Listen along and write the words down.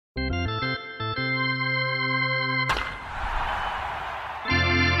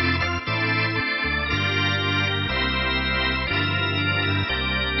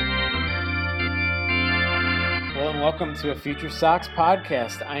welcome to a FutureSox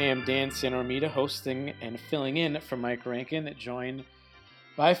Podcast. I am Dan Sanormita, hosting and filling in for Mike Rankin, joined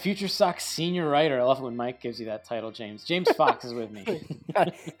by FutureSox senior writer. I love it when Mike gives you that title, James. James Fox is with me.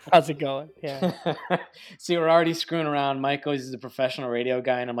 How's it going? Yeah. See, we're already screwing around. Mike always is a professional radio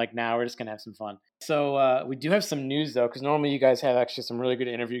guy, and I'm like, nah, we're just going to have some fun. So we do have some news, though, because normally you guys have actually some really good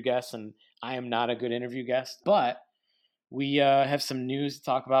interview guests, and I am not a good interview guest, but we have some news to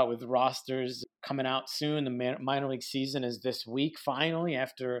talk about with rosters coming out soon. The minor league season is this week, finally,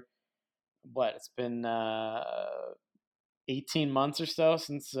 after, it's been 18 months or so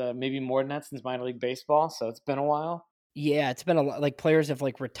since, maybe more than that, since minor league baseball. So it's been a while. Yeah, it's been a lot. Like, players have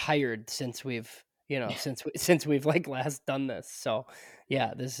retired since we've, since we've last done this. So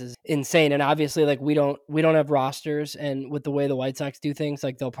yeah, this is insane. And obviously we don't have rosters, and with the way the White Sox do things,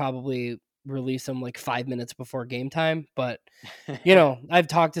 they'll probably release them 5 minutes before game time. But I've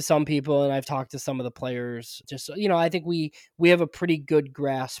talked to some people and I've talked to some of the players. Just I think we have a pretty good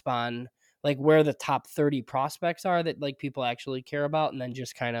grasp on where the top 30 prospects are that people actually care about, and then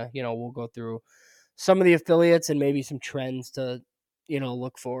just kind of we'll go through some of the affiliates and maybe some trends to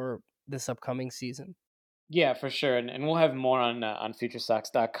look for this upcoming season. Yeah, for sure. And we'll have more on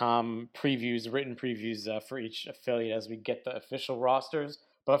FutureSox.com previews, written previews for each affiliate as we get the official rosters.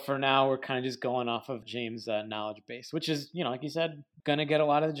 But for now, we're kind of just going off of James' knowledge base, which is, like you said, going to get a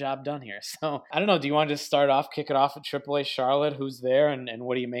lot of the job done here. So I don't know. Do you want to just kick it off at AAA Charlotte? Who's there, and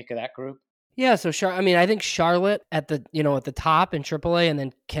what do you make of that group? Yeah, so I think Charlotte at the at the top in AAA, and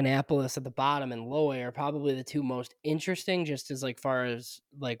then Kannapolis at the bottom in Low A are probably the two most interesting, just as far as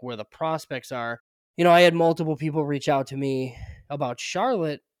where the prospects are. I had multiple people reach out to me about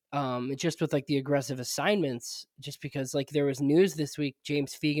Charlotte. Just with the aggressive assignments, just because there was news this week.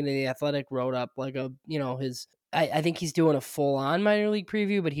 James Fegan of The Athletic wrote up his, I think he's doing a full on minor league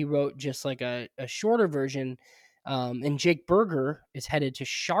preview, but he wrote just a shorter version. And Jake Berger is headed to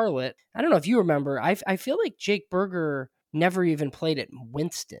Charlotte. I don't know if you remember, I feel like Jake Berger never even played at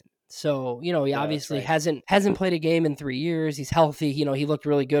Winston. So, he obviously hasn't played a game in 3 years. He's healthy. He looked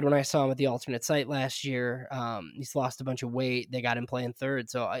really good when I saw him at the alternate site last year. He's lost a bunch of weight. They got him playing third.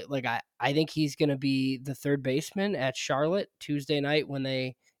 So I think he's going to be the third baseman at Charlotte Tuesday night when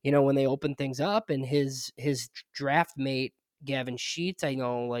they open things up. And his draft mate, Gavin Sheets, I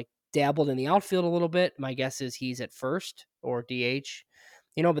know dabbled in the outfield a little bit. My guess is he's at first or DH,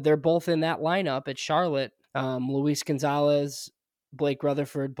 but they're both in that lineup at Charlotte. Luis Gonzalez, Blake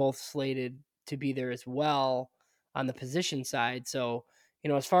Rutherford, both slated to be there as well on the position side. So,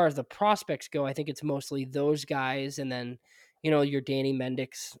 as far as the prospects go, I think it's mostly those guys. And then, your Danny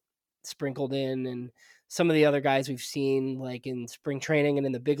Mendick's sprinkled in, and some of the other guys we've seen in spring training and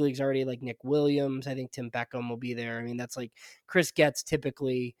in the big leagues already, like Nick Williams. I think Tim Beckham will be there. I mean, that's Chris Getz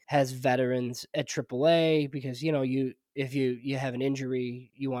typically has veterans at AAA because, if you have an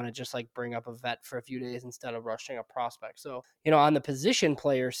injury, you want to just bring up a vet for a few days instead of rushing a prospect. So, on the position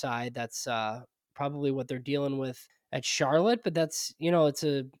player side, that's probably what they're dealing with at Charlotte, but that's,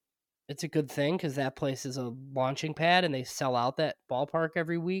 it's a good thing because that place is a launching pad and they sell out that ballpark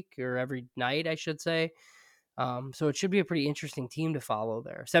every week or every night, I should say. So it should be a pretty interesting team to follow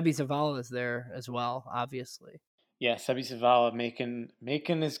there. Sebi Zavala is there as well, obviously. Yeah, Sebi Zavala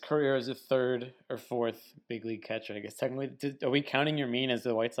making his career as a third or fourth big league catcher. I guess technically, are we counting Yermin as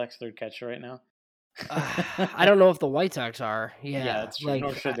the White Sox third catcher right now? I don't know if the White Sox are. Yeah, that's true.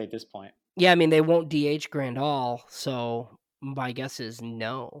 Nor should they at this point. Yeah, I mean they won't DH Grandal, so my guess is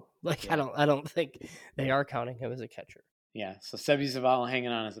no. I don't think they are counting him as a catcher. Yeah, so Sebi Zavala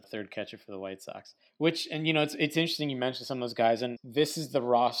hanging on as a third catcher for the White Sox. Which, and it's interesting you mentioned some of those guys, and this is the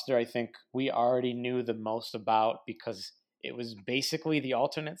roster I think we already knew the most about because it was basically the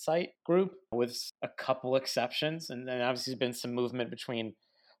alternate site group with a couple exceptions, and then obviously there's been some movement between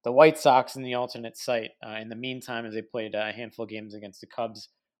the White Sox and the alternate site. In the meantime, as they played a handful of games against the Cubs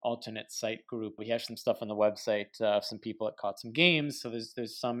alternate site group, we have some stuff on the website of some people that caught some games, so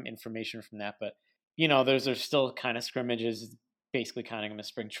there's some information from that, but there's still kind of scrimmages, basically counting them as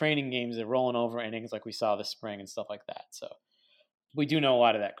spring training games. They're rolling over innings like we saw this spring and stuff like that. So we do know a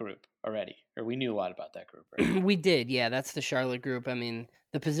lot of that group already, or we knew a lot about that group already. We did, yeah. That's the Charlotte group. I mean,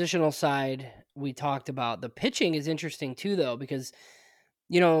 the positional side we talked about. The pitching is interesting too, though, because,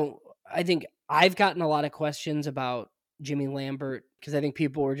 I think I've gotten a lot of questions about Jimmy Lambert because I think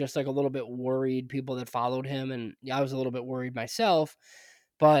people were just a little bit worried, people that followed him, and I was a little bit worried myself.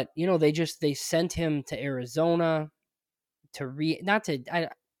 But, they sent him to Arizona to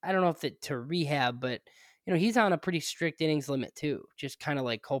I don't know if to rehab, but, he's on a pretty strict innings limit too, just kind of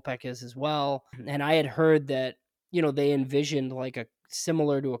like Kopech is as well. And I had heard that, they envisioned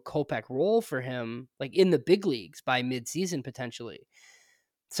similar to a Kopech role for him, like in the big leagues by midseason potentially.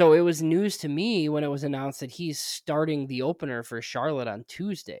 So it was news to me when it was announced that he's starting the opener for Charlotte on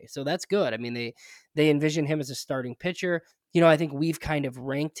Tuesday. So that's good. I mean, they envision him as a starting pitcher. I think we've kind of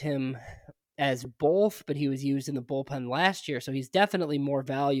ranked him as both, but he was used in the bullpen last year. So he's definitely more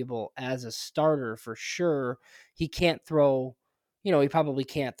valuable as a starter for sure. He can't throw, he probably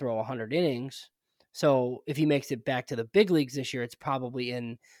can't throw 100 innings. So if he makes it back to the big leagues this year, it's probably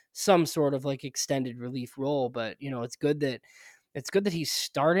in some sort of like extended relief role. But, it's good that he's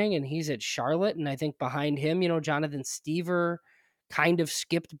starting and he's at Charlotte. And I think behind him, Jonathan Stever kind of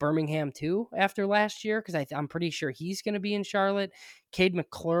skipped Birmingham too after last year, because I'm pretty sure he's going to be in Charlotte. Cade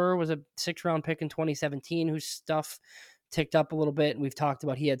McClure was a 6th-round pick in 2017 whose stuff ticked up a little bit, and we've talked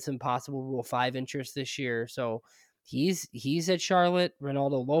about he had some possible Rule 5 interest this year. So he's at Charlotte.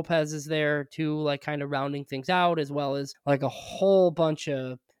 Ronaldo Lopez is there too, like kind of rounding things out, as well as like a whole bunch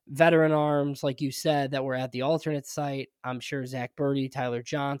of veteran arms, like you said, that were at the alternate site. I'm sure Zach Birdie, Tyler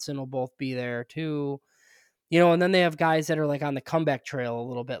Johnson will both be there too. And then they have guys that are like on the comeback trail a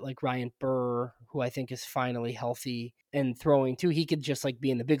little bit, like Ryan Burr, who I think is finally healthy and throwing too. He could just like be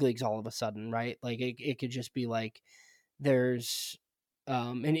in the big leagues all of a sudden, right? Like it could just be like there's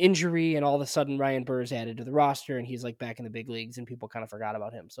an injury and all of a sudden Ryan Burr is added to the roster and he's like back in the big leagues and people kind of forgot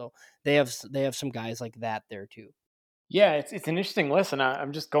about him. So they have some guys like that there too. Yeah, it's an interesting list, and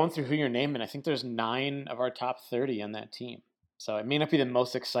I'm just going through who you're naming. I think there's 9 of our top 30 on that team. So it may not be the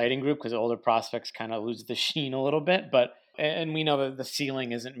most exciting group because older prospects kind of lose the sheen a little bit, but and we know that the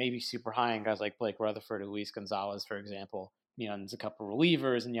ceiling isn't maybe super high in guys like Blake Rutherford or Luis Gonzalez, for example. And there's a couple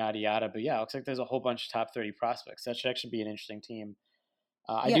relievers and yada yada. But yeah, it looks like there's a whole bunch of top 30 prospects. That should actually be an interesting team.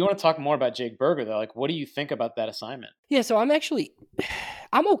 I do want to talk more about Jake Berger though. Like, what do you think about that assignment? Yeah, so I'm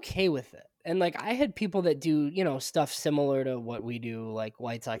okay with it. And like I had people that do, stuff similar to what we do, like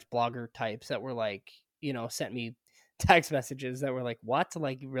White Sox blogger types that were like, sent me text messages that were like, what?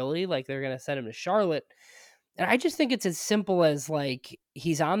 Like, really? Like they're going to send him to Charlotte. And I just think it's as simple as like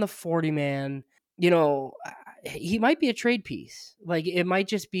he's on the 40 man, he might be a trade piece. Like it might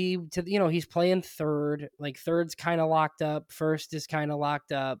just be to, he's playing third, like third's kind of locked up. First is kind of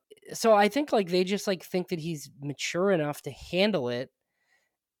locked up. So I think like they just like think that he's mature enough to handle it.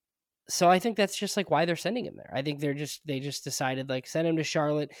 So I think that's just like why they're sending him there. I think they just decided like send him to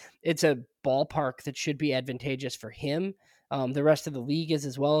Charlotte. It's a ballpark that should be advantageous for him. The rest of the league is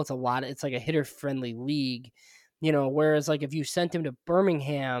as well. It's like a hitter friendly league, whereas like if you sent him to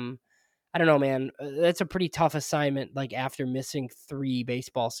Birmingham, I don't know, man, that's a pretty tough assignment. Like after missing 3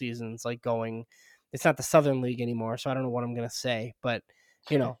 baseball seasons, like it's not the Southern League anymore. So I don't know what I'm going to say, but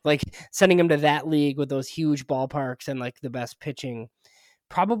like sending him to that league with those huge ballparks and like the best pitching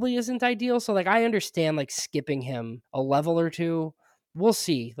probably isn't ideal. So like I understand like skipping him a level or two. We'll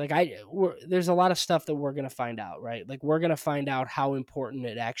see. Like there's a lot of stuff that we're going to find out, right? Like we're going to find out how important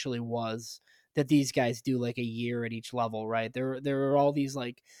it actually was that these guys do like a year at each level, right? There are all these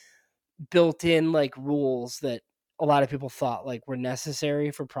like built-in like rules that a lot of people thought like were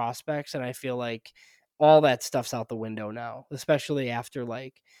necessary for prospects, and I feel like all that stuff's out the window now, especially after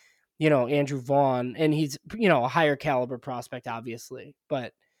like Andrew Vaughn, and he's, a higher caliber prospect, obviously,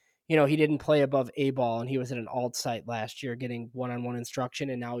 but, he didn't play above A ball and he was at an alt site last year getting one-on-one instruction.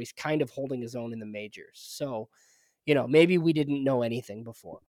 And now he's kind of holding his own in the majors. So, maybe we didn't know anything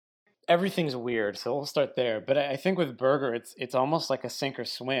before. Everything's weird, so we'll start there. But I think with Berger, it's almost like a sink or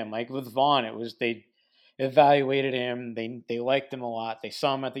swim. Like with Vaughn, it was they evaluated him, they liked him a lot. They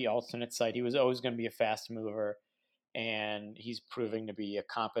saw him at the alternate site. He was always going to be a fast mover, and he's proving to be a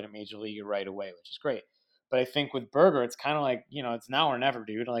competent major leaguer right away, which is great. But I think with Berger, it's kind of like, it's now or never,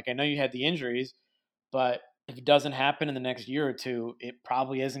 dude. Like, I know you had the injuries, but if it doesn't happen in the next year or two, it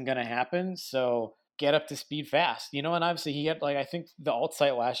probably isn't going to happen. So get up to speed fast, and obviously he had, like, I think the alt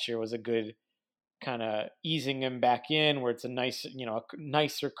site last year was a good kind of easing him back in where it's a nice, a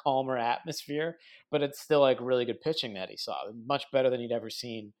nicer, calmer atmosphere, but it's still like really good pitching that he saw, much better than he'd ever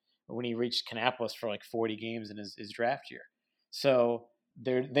seen when he reached Kannapolis for like 40 games in his draft year. So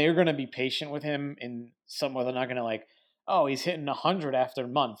they're going to be patient with him in some way. They're not going to like, oh, he's hitting 100 after a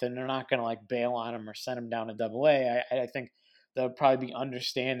month, and they're not going to like bail on him or send him down to Double A. I think they'll probably be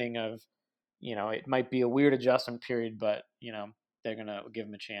understanding of, it might be a weird adjustment period, but they're going to give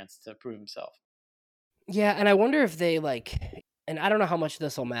him a chance to prove himself. Yeah, and I wonder if they like, and I don't know how much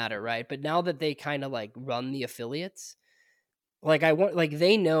this will matter, right? But now that they kind of like run the affiliates, Like I want, like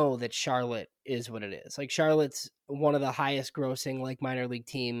they know that Charlotte is what it is. Like Charlotte's one of the highest grossing like minor league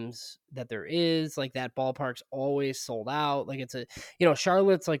teams that there is. Like that ballpark's always sold out. Like it's a,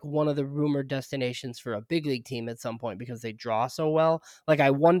 Charlotte's like one of the rumored destinations for a big league team at some point because they draw so well. Like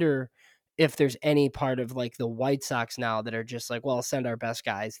I wonder if there's any part of like the White Sox now that are just like, well, send our best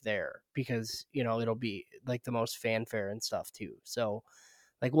guys there because, it'll be like the most fanfare and stuff too. So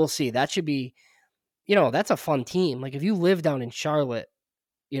like we'll see. That should be, that's a fun team. Like if you live down in Charlotte,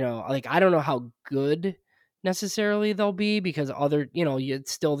 like I don't know how good necessarily they'll be because other,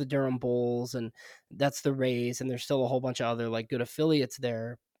 it's still the Durham Bulls and that's the Rays and there's still a whole bunch of other like good affiliates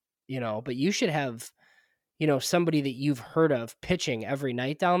there, but you should have, somebody that you've heard of pitching every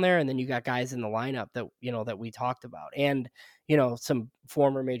night down there. And then you got guys in the lineup that, that we talked about and, some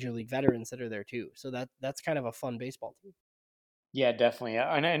former major league veterans that are there too. So that's kind of a fun baseball team. Yeah, definitely.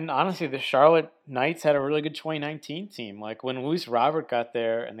 And honestly, the Charlotte Knights had a really good 2019 team. Like when Luis Robert got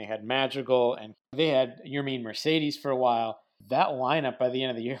there and they had Madrigal and they had Yermin Mercedes for a while, that lineup by the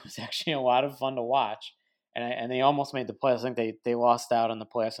end of the year was actually a lot of fun to watch. And they almost made the playoffs. I think they lost out on the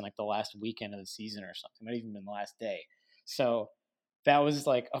playoffs in like the last weekend of the season or something. Might even been the last day. So that was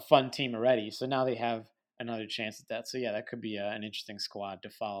like a fun team already. So now they have another chance at that. So yeah, that could be an interesting squad to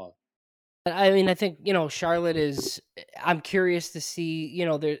follow. I mean, I think, Charlotte is, I'm curious to see,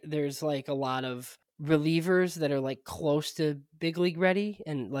 there's like a lot of relievers that are like close to big league ready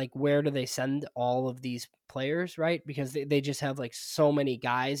and like where do they send all of these players, right? Because they just have like so many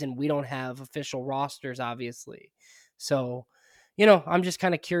guys and we don't have official rosters, obviously. So, I'm just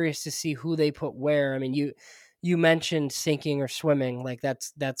kind of curious to see who they put where. I mean, you mentioned sinking or swimming, like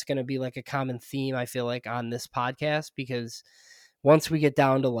that's going to be like a common theme, I feel like, on this podcast because once we get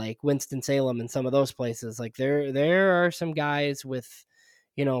down to like Winston-Salem and some of those places, like there are some guys with,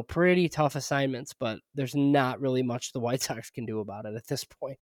 pretty tough assignments, but there's not really much the White Sox can do about it at this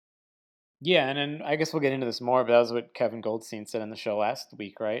point. Yeah, and then I guess we'll get into this more, but that was what Kevin Goldstein said in the show last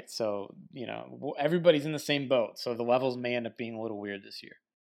week, right? So, everybody's in the same boat, so the levels may end up being a little weird this year.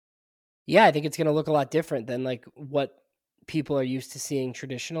 Yeah, I think it's going to look a lot different than like what people are used to seeing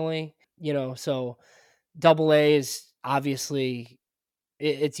traditionally, so double A is obviously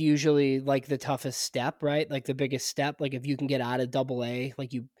it's usually like the toughest step, right? Like the biggest step. Like if you can get out of double A,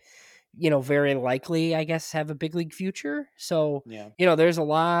 like very likely, I guess, have a big league future. So, Yeah. There's a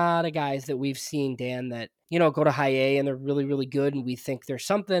lot of guys that we've seen, Dan, that, go to high A and they're really, really good. And we think there's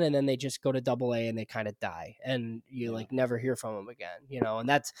something. And then they just go to double A and they kind of die. And you like never hear from them again, and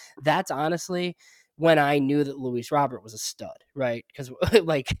that's honestly when I knew that Luis Robert was a stud, right? Because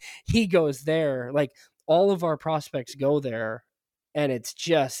like he goes there, like all of our prospects go there and it's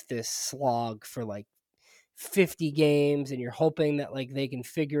just this slog for like 50 games and you're hoping that like they can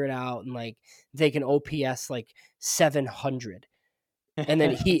figure it out and like they can OPS like 700. And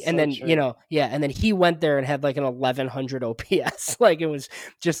then and then he went there and had like an 1100 OPS. Like it was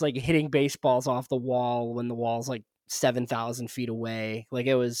just like hitting baseballs off the wall when the wall's like 7,000 feet away. Like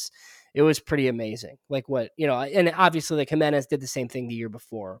it was pretty amazing. Like what, and obviously like Jimenez did the same thing the year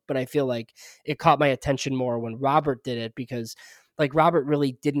before, but I feel like it caught my attention more when Robert did it because like Robert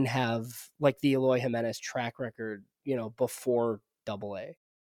really didn't have like the Eloy Jimenez track record, before double A.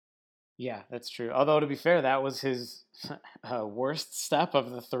 Yeah, that's true. Although to be fair, that was his worst step of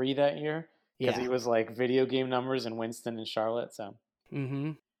the three that year because he was like video game numbers in Winston and Charlotte. So,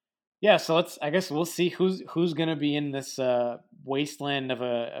 yeah. So I guess we'll see who's gonna be in this wasteland of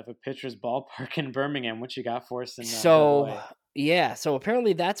a pitcher's ballpark in Birmingham. What you got for us in AA? Yeah, so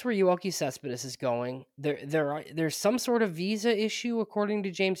apparently that's where Yoelqui Cespedes is going. There's some sort of visa issue according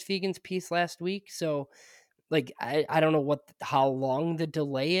to James Fegan's piece last week. So like I don't know how long the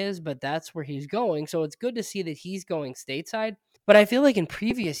delay is, but that's where he's going. So it's good to see that he's going stateside. But I feel like in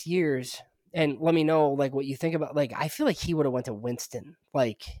previous years, and let me know like what you think about, like I feel like he would have went to Winston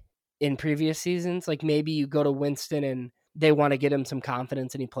like in previous seasons. Like maybe you go to Winston and they want to get him some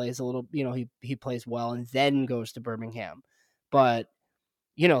confidence and he plays a little, he plays well and then goes to Birmingham. But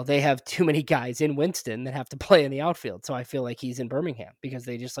they have too many guys in Winston that have to play in the outfield. So I feel like he's in Birmingham because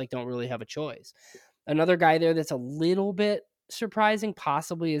they just like don't really have a choice. Another guy there that's a little bit surprising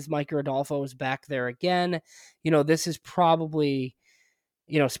possibly is Mike Rodolfo is back there again. This is probably,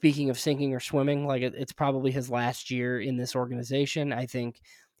 speaking of sinking or swimming, like it's probably his last year in this organization. I think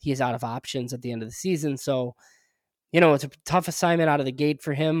he's out of options at the end of the season. So, it's a tough assignment out of the gate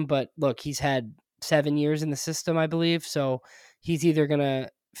for him, but look, he's had 7 years in the system, I believe. So he's either going to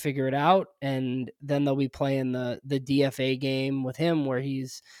figure it out and then they'll be playing the DFA game with him where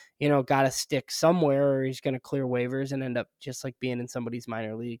he's, got to stick somewhere or he's going to clear waivers and end up just like being in somebody's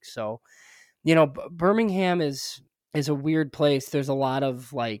minor league. So, Birmingham is, is a weird place. There's a lot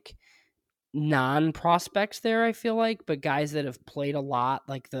of like non-prospects there, I feel like, but guys that have played a lot.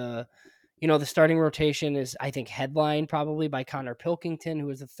 Like the starting rotation is, I think, headlined probably by Connor Pilkington, who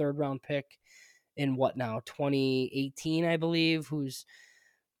was a third round pick in 2018, I believe, who's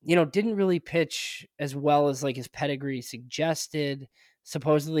didn't really pitch as well as like his pedigree suggested.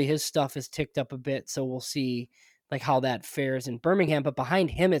 Supposedly his stuff is ticked up a bit, so we'll see like how that fares in Birmingham. But behind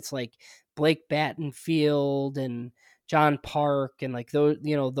him, it's like Blake Battenfield and John Park and like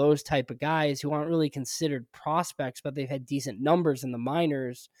those type of guys who aren't really considered prospects, but they've had decent numbers in the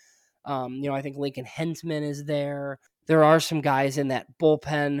minors. I think Lincoln Hensman is there. There are some guys in that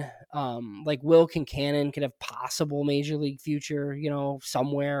bullpen, like Will Kincannon could have possible major league future,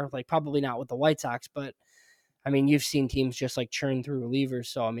 somewhere, like probably not with the White Sox, but I mean, you've seen teams just like churn through relievers.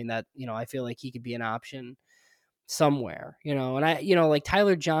 So, I mean, that, I feel like he could be an option somewhere, and like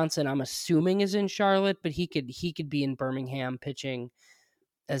Tyler Johnson, I'm assuming is in Charlotte, but he could be in Birmingham pitching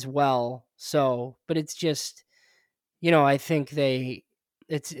as well. So, but it's just, I think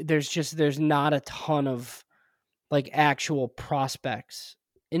there's not a ton of like actual prospects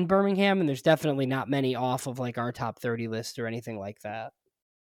in Birmingham, and there's definitely not many off of like our top 30 list or anything like that.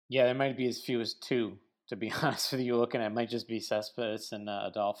 Yeah, there might be as few as two, to be honest with you. Looking at it might just be Cespedes and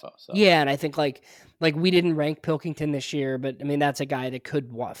Adolfo. So Yeah, and I think like we didn't rank Pilkington this year, but I mean that's a guy that could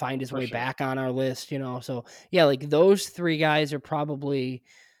find his For way sure. back on our list, So yeah, like those three guys are probably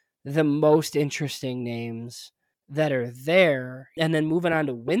the most interesting names that are there. And then moving on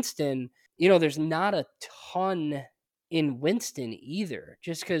to Winston, there's not a ton in Winston either.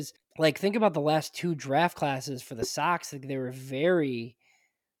 Just because, like, think about the last two draft classes for the Sox, like they were very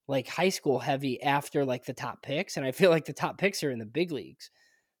like high school heavy after like the top picks, and I feel like the top picks are in the big leagues.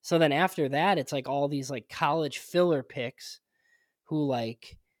 So then after that, it's like all these like college filler picks who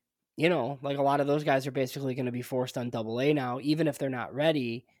like like a lot of those guys are basically going to be forced on AA now, even if they're not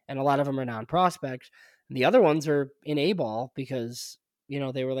ready. And a lot of them are non-prospects. And the other ones are in A ball because,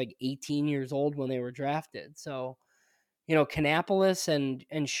 they were like 18 years old when they were drafted. So, Kannapolis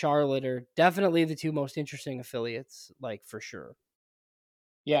and Charlotte are definitely the two most interesting affiliates, like for sure.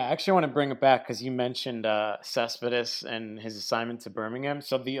 Yeah, I actually want to bring it back because you mentioned Cespedes and his assignment to Birmingham.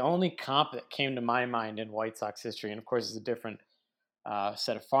 So the only comp that came to my mind in White Sox history, and of course it's a different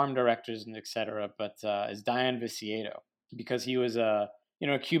set of farm directors and et cetera, but is Diane Viciedo, because he was a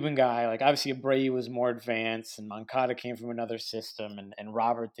Cuban guy. Like obviously Abreu was more advanced, and Moncada came from another system, and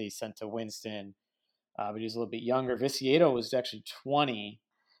Robert they sent to Winston, but he was a little bit younger. Viciedo was actually 20,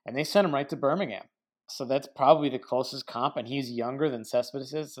 and they sent him right to Birmingham. So that's probably the closest comp, and he's younger than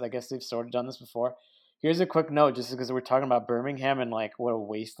Cespedes is. So I guess they've sort of done this before. Here's a quick note, just because we're talking about Birmingham and like what a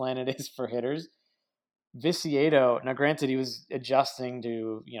wasteland it is for hitters. Viciedo, now granted, he was adjusting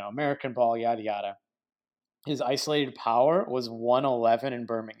to American ball, yada yada. His isolated power was 111 in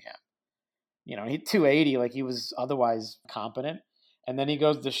Birmingham. He 280, like he was otherwise competent. And then he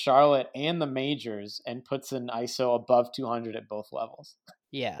goes to Charlotte and the majors and puts an ISO above 200 at both levels.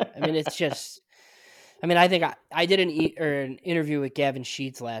 Yeah, I mean it's just. I mean, I think I did an interview with Gavin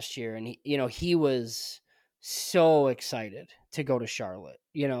Sheets last year, and he was so excited to go to Charlotte,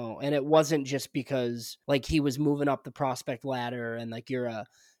 and it wasn't just because like he was moving up the prospect ladder and like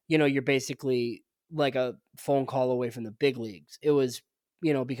you're basically like a phone call away from the big leagues. It was,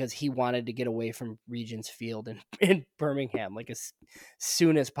 because he wanted to get away from Regents Field in Birmingham like as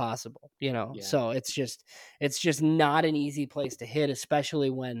soon as possible, Yeah. So it's just not an easy place to hit,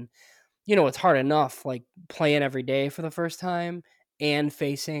 especially when it's hard enough like playing every day for the first time and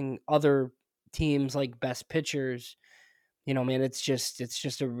facing other teams like best pitchers. Man, it's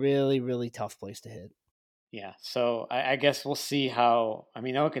just a really, really tough place to hit. Yeah. So I guess we'll see how. I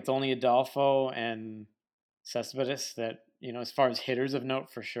mean, look, it's only Adolfo and Cespedes that, as far as hitters of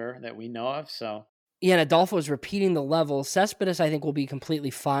note for sure that we know of. So yeah, and Adolfo is repeating the level. Cespedes, I think, will be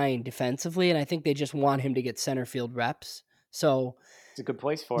completely fine defensively, and I think they just want him to get center field reps. So it's a good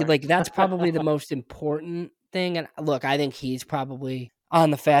place for it. Like that's probably the most important thing. And look, I think he's probably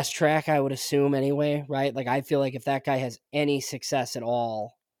on the fast track, I would assume anyway, right? Like I feel like if that guy has any success at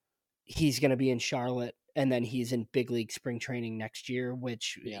all, he's going to be in Charlotte, and then he's in big league spring training next year,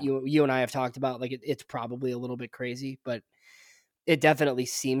 which you and I have talked about. Like it's probably a little bit crazy, but it definitely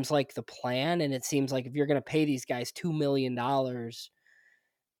seems like the plan. And it seems like if you're going to pay these guys $2 million,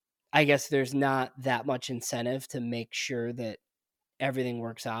 I guess there's not that much incentive to make sure that everything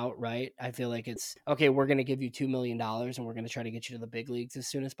works out, right? I feel like it's okay. We're going to give you $2 million and we're going to try to get you to the big leagues as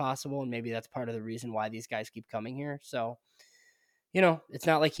soon as possible. And maybe that's part of the reason why these guys keep coming here. So, it's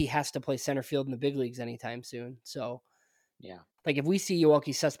not like he has to play center field in the big leagues anytime soon. So, yeah, Like if we see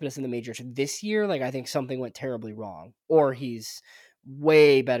Yoelqui Cespedes in the majors this year, like I think something went terribly wrong, or he's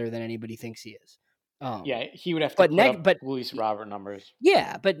way better than anybody thinks he is. Yeah, he would have to But put up but Luis Robert numbers.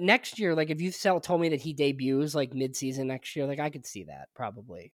 yeah, but next year, like if you told me that he debuts like mid-season next year, like I could see that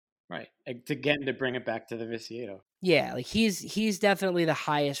probably. Right. Again, to bring it back to the Viciedo. Yeah, like he's definitely the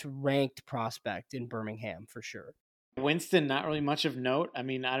highest ranked prospect in Birmingham for sure. Winston, not really much of note. I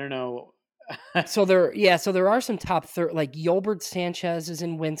mean, I don't know. So there are some top like Yolbert Sanchez is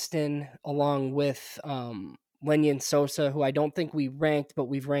in Winston along with Lenyon Sosa, who I don't think we ranked, but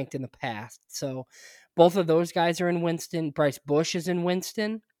we've ranked in the past. So both of those guys are in Winston. Bryce Bush is in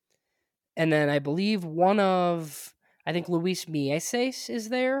Winston. And then I believe I think Luis Mieses is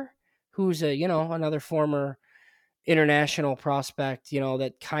there, who's another former international prospect,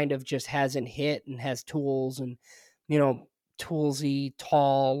 that kind of just hasn't hit and has tools and, toolsy,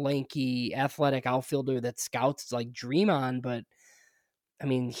 tall, lanky, athletic outfielder that scouts like dream on. But I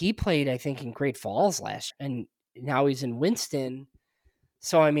mean, he played, I think, in Great Falls last year, and now he's in Winston.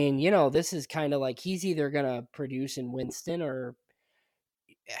 So, I mean, this is kind of like he's either going to produce in Winston or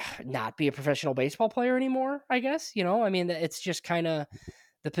not be a professional baseball player anymore, I guess. I mean, it's just kind of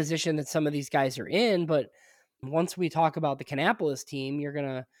the position that some of these guys are in. But once we talk about the Kannapolis team, you're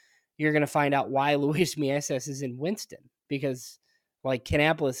gonna find out why Luis Mieses is in Winston, because like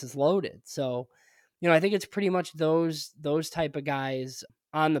Kannapolis is loaded. So, I think it's pretty much those type of guys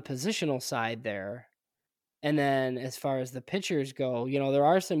on the positional side there. And then as far as the pitchers go, there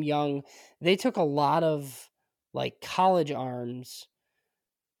are some they took a lot of like college arms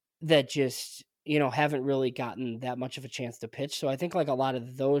that just, haven't really gotten that much of a chance to pitch. So I think like a lot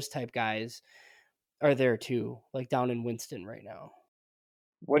of those type guys are there too, like down in Winston right now.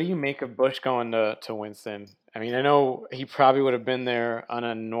 What do you make of Bush going to Winston? I mean, I know he probably would have been there on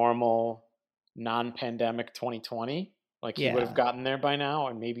a normal, non-pandemic 2020. Like he would have gotten there by now,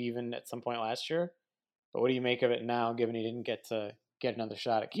 and maybe even at some point last year. But what do you make of it now, given he didn't get to get another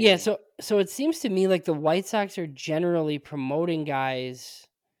shot at Canyon? Yeah, so it seems to me like the White Sox are generally promoting guys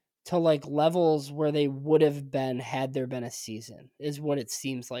to like levels where they would have been had there been a season, is what it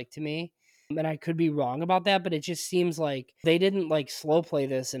seems like to me. And I could be wrong about that, but it just seems like they didn't like slow play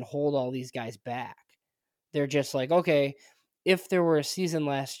this and hold all these guys back. They're just like, okay, if there were a season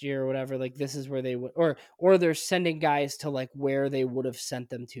last year or whatever, like this is where they would, or they're sending guys to like where they would have sent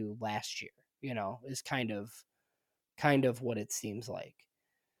them to last year, is kind of what it seems like.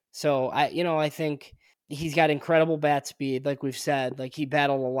 So I think he's got incredible bat speed. Like we've said, like he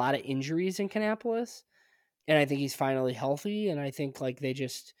battled a lot of injuries in Kannapolis, and I think he's finally healthy. And I think like they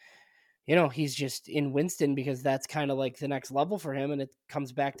just, he's just in Winston because that's kind of like the next level for him. And it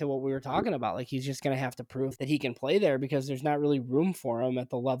comes back to what we were talking about. Like he's just going to have to prove that he can play there because there's not really room for him at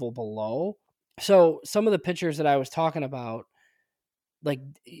the level below. So some of the pitchers that I was talking about, like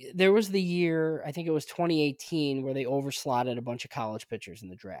there was the year, I think it was 2018, where they overslotted a bunch of college pitchers in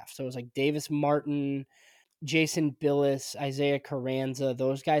the draft. So it was like Davis Martin, Jason Billis, Isaiah Carranza,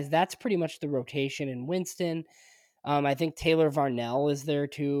 those guys. That's pretty much the rotation in Winston. I think Taylor Varnell is there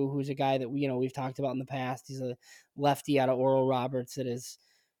too, who's a guy that we've talked about in the past. He's a lefty out of Oral Roberts that is,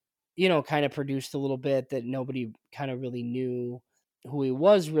 kind of produced a little bit that nobody kind of really knew who he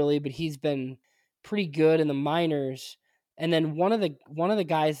was really, but he's been pretty good in the minors. And then one of the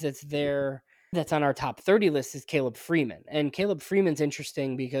guys that's there that's on our top 30 list is Caleb Freeman. And Caleb Freeman's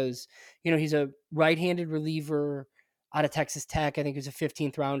interesting because, he's a right-handed reliever out of Texas Tech. I think he was a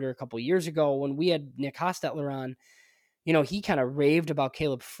 15th rounder a couple of years ago. When we had Nick Hostetler on, he kind of raved about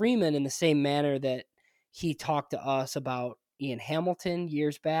Caleb Freeman in the same manner that he talked to us about Ian Hamilton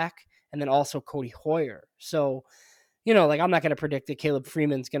years back, and then also Cody Hoyer. So, like I'm not going to predict that Caleb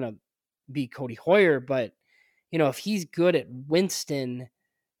Freeman's going to be Cody Hoyer, but if he's good at Winston,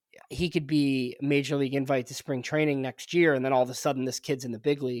 he could be a major league invite to spring training next year. And then all of a sudden this kid's in the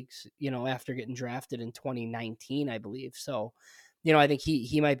big leagues, after getting drafted in 2019, I believe. So, I think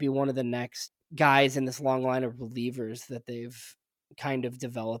he might be one of the next guys in this long line of relievers that they've kind of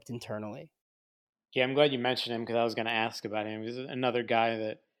developed internally. Yeah, I'm glad you mentioned him because I was going to ask about him. He's another guy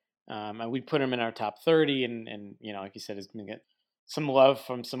that we put him in our top 30 and like you said, is going to get some love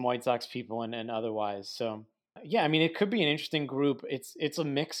from some White Sox people and otherwise. So, yeah, I mean, it could be an interesting group. It's a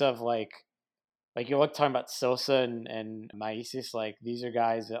mix of like you're talking about Sosa and Maisis. Like these are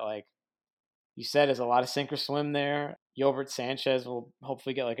guys that, like you said, is a lot of sink or swim there. Yolbert Sanchez will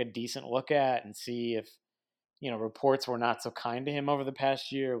hopefully get like a decent look at and see if reports were not so kind to him over the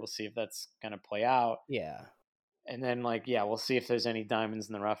past year. We'll see if that's going to play out. Yeah. And then we'll see if there's any diamonds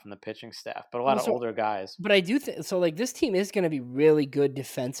in the rough in the pitching staff. But a lot of older guys. But I do think so. Like this team is going to be really good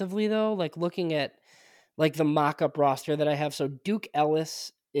defensively, though. Like looking at like the mock-up roster that I have. So Duke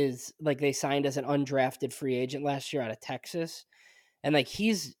Ellis is like they signed as an undrafted free agent last year out of Texas. And like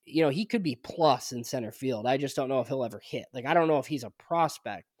he's, he could be plus in center field. I just don't know if he'll ever hit. Like I don't know if he's a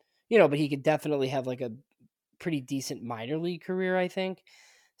prospect, but he could definitely have like a pretty decent minor league career, I think.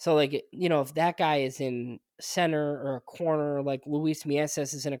 So like, if that guy is in center or a corner, like Luis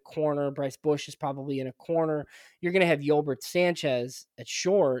Mieses is in a corner, Bryce Bush is probably in a corner, you're going to have Yolbert Sanchez at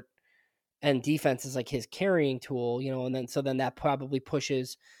short, and defense is like his carrying tool, and then that probably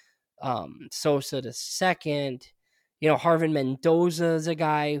pushes Sosa to second. Harvin Mendoza is a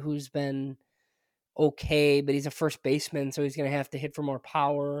guy who's been okay, but he's a first baseman, so he's going to have to hit for more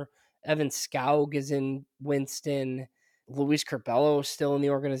power. Evan Skaug is in Winston. Luis Curbelo is still in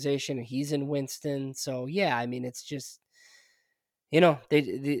the organization, and he's in Winston. So, yeah, I mean, it's just,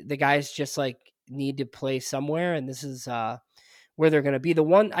 the guys just, like, need to play somewhere, and this is where they're going to be.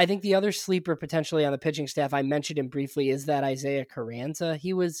 I think the other sleeper potentially on the pitching staff, I mentioned him briefly, is that Isaiah Carranza.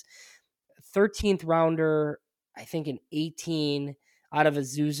 He was 13th rounder, I think in 18 out of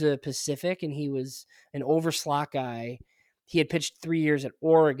Azusa Pacific, and he was an overslot guy. He had pitched 3 years at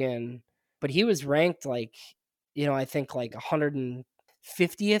Oregon, but he was ranked like, I think like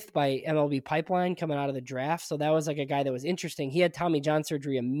 150th by MLB Pipeline coming out of the draft. So that was like a guy that was interesting. He had Tommy John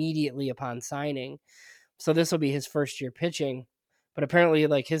surgery immediately upon signing. So this will be his first year pitching, but apparently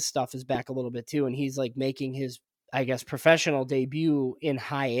like his stuff is back a little bit too. And he's like making his, I guess, professional debut in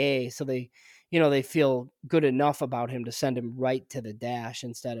high A. So they feel good enough about him to send him right to the dash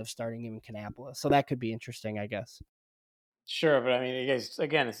instead of starting him in Kannapolis. So that could be interesting, I guess. Sure, but I mean, you guys,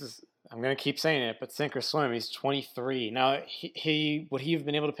 again, I'm going to keep saying it, but sink or swim, he's 23. Now, would he have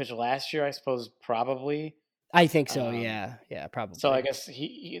been able to pitch last year? I suppose probably. I think so, yeah. Yeah, probably. So I guess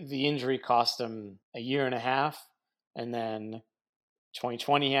the injury cost him a year and a half, and then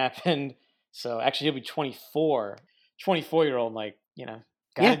 2020 happened. So actually, he'll be 24. 24-year-old, like,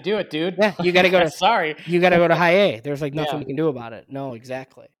 gotta do it, dude. Yeah, you gotta go to sorry. You gotta go to high A. There's like nothing we can do about it. No,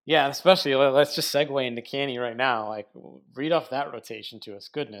 exactly. Yeah, especially let's just segue into Canny right now. Like, read off that rotation to us.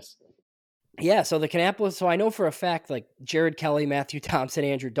 Goodness. Yeah, so the Kannapolis, so I know for a fact, like Jared Kelly, Matthew Thompson,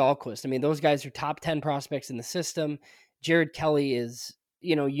 Andrew Dahlquist. I mean, those guys are top 10 prospects in the system. Jared Kelly is,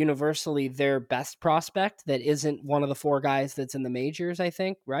 universally their best prospect that isn't one of the 4 guys that's in the majors, I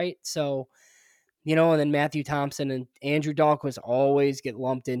think, right? So, and then Matthew Thompson and Andrew Dahlquist always get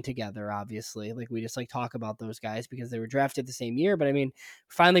lumped in together, obviously. Like, we just like talk about those guys because they were drafted the same year. But I mean,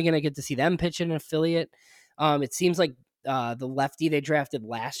 finally going to get to see them pitch in an affiliate. It seems like the lefty they drafted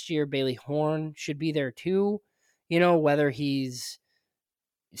last year, Bailey Horn, should be there too. Whether he's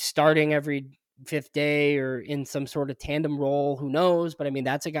starting every 5th day or in some sort of tandem role, who knows? But I mean,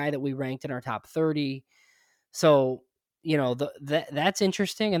 that's a guy that we ranked in our top 30. So, that's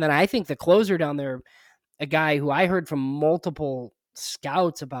interesting. And then I think the closer down there, a guy who I heard from multiple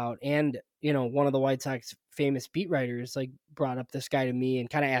scouts about, and, one of the White Sox famous beat writers, like, brought up this guy to me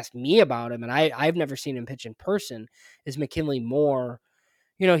and kind of asked me about him. And I've never seen him pitch in person, is McKinley Moore.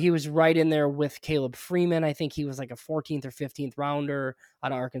 He was right in there with Caleb Freeman. I think he was like a 14th or 15th rounder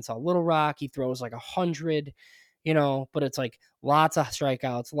out of Arkansas Little Rock. He throws like 100, but it's like lots of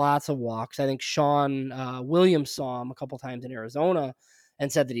strikeouts, lots of walks. I think Sean Williams saw him a couple times in Arizona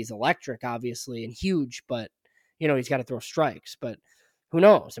and said that he's electric, obviously, and huge, but, he's got to throw strikes. But who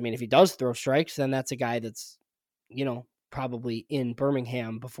knows? I mean, if he does throw strikes, then that's a guy that's, probably in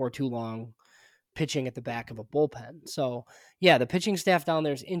Birmingham before too long, pitching at the back of a bullpen. So, yeah, the pitching staff down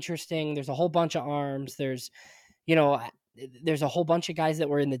there is interesting. There's a whole bunch of arms. There's a whole bunch of guys that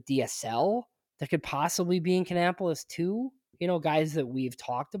were in the DSL that could possibly be in Kannapolis too. Guys that we've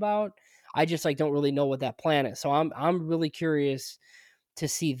talked about. I just like don't really know what that plan is. So I'm really curious to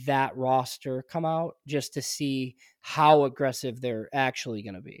see that roster come out, just to see how aggressive they're actually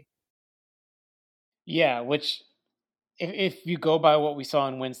going to be. Yeah, which if you go by what we saw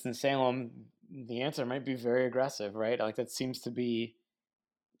in Winston-Salem, the answer might be very aggressive, right? Like, that seems to be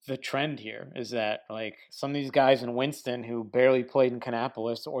the trend here, is that like some of these guys in Winston who barely played in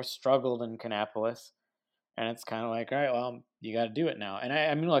Kannapolis or struggled in Kannapolis, and it's kind of like, all right, well, you got to do it now. And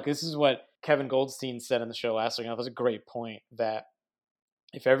I mean, look, this is what Kevin Goldstein said on the show last week. And that was a great point, that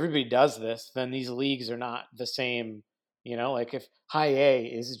if everybody does this, then these leagues are not the same. Like if high A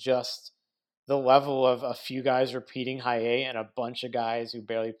is just the level of a few guys repeating high A and a bunch of guys who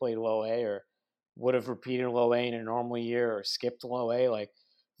barely played low A or would have repeated low A in a normal year or skipped low A, like,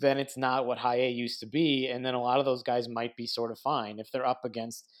 then it's not what high A used to be. And then a lot of those guys might be sort of fine. If they're up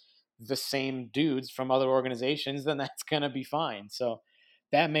against the same dudes from other organizations, then that's going to be fine. So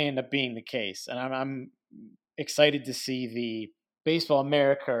that may end up being the case. And I'm excited to see Baseball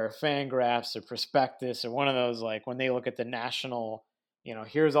America or Fangraphs or Prospectus or one of those, like when they look at the national,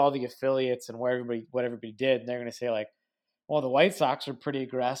 here's all the affiliates and what everybody did, and they're going to say like, well, the White Sox were pretty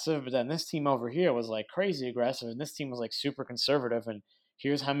aggressive, but then this team over here was like crazy aggressive, and this team was like super conservative, and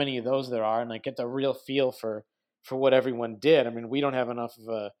here's how many of those there are, and like get the real feel for what everyone did. I mean, we don't have enough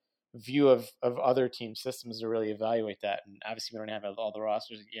of a view of other team systems to really evaluate that, and obviously we don't have all the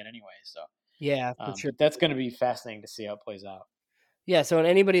rosters yet anyway. So Yeah, for sure. but that's going to be fascinating to see how it plays out. Yeah, so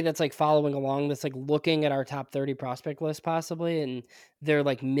anybody that's like following along, that's like looking at our top 30 prospect list possibly, and they're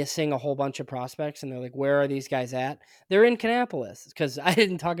like missing a whole bunch of prospects, and they're like, where are these guys at? They're in Kannapolis, because I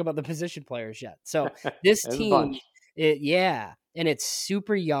didn't talk about the position players yet. So this There's a team, bunch. yeah, and it's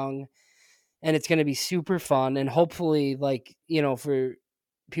super young, and it's going to be super fun, and hopefully, like, for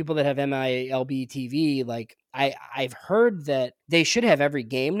people that have MILB TV, like I've heard that they should have every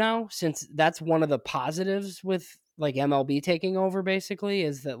game now, since that's one of the positives with like MLB taking over, basically,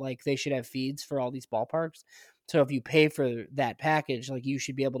 is that like they should have feeds for all these ballparks. So if you pay for that package, like you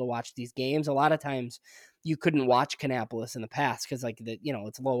should be able to watch these games. A lot of times you couldn't watch Kannapolis in the past because like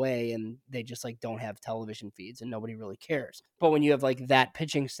it's low A and they just like don't have television feeds and nobody really cares. But when you have like that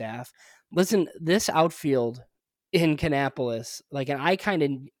pitching staff, listen, this outfield in Kannapolis, like, and I kind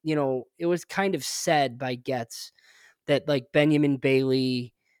of, it was kind of said by Getz that like Benjamin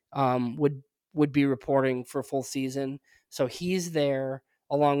Bailey would be reporting for full season. So he's there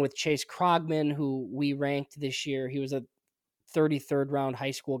along with Chase Krogman, who we ranked this year. He was a 33rd round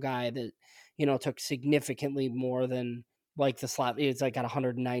high school guy that, took significantly more than like the slot. It's like at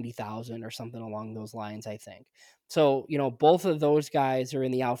 190,000 or something along those lines, I think. So, both of those guys are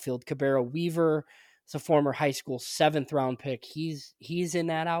in the outfield. Cabrera Weaver is a former high school 7th round pick. He's in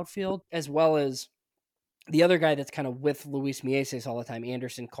that outfield, as well as the other guy that's kind of with Luis Mieses all the time,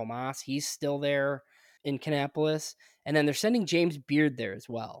 Anderson Comas. He's still there in Kannapolis. And then they're sending James Beard there as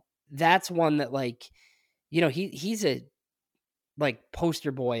well. That's one that, like, he's a like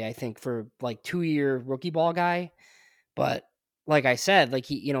poster boy, I think, for like 2-year rookie ball guy. But like I said, like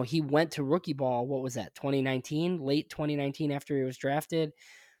he went to rookie ball. What was that? 2019, late 2019 after he was drafted.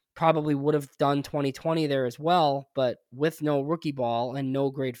 Probably would have done 2020 there as well, but with no rookie ball and no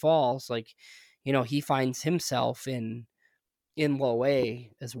great falls, like, he finds himself in low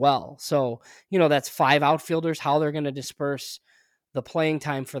A as well. So, that's 5 outfielders. How they're going to disperse the playing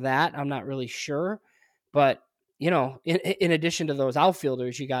time for that, I'm not really sure. But, in addition to those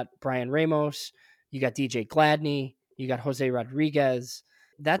outfielders, you got Brian Ramos, you got DJ Gladney, you got Jose Rodriguez.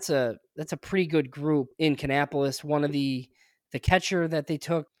 That's a pretty good group in Kannapolis. One of the catcher that they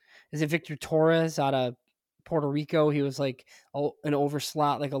took, is it Victor Torres out of Puerto Rico? He was like an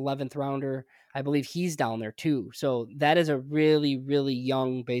overslot, like 11th rounder. I believe he's down there too. So that is a really, really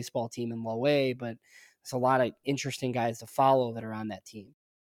young baseball team in low A, but there's a lot of interesting guys to follow that are on that team.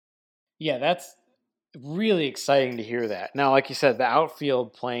 Yeah, that's really exciting to hear that. Now, like you said, the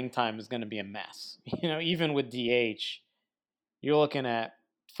outfield playing time is going to be a mess. Even with DH, you're looking at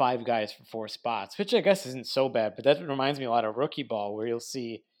 5 guys for 4 spots, which I guess isn't so bad, but that reminds me a lot of rookie ball, where you'll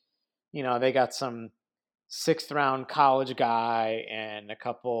see, they got some 6th round college guy and a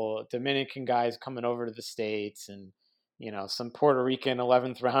couple Dominican guys coming over to the States, and, some Puerto Rican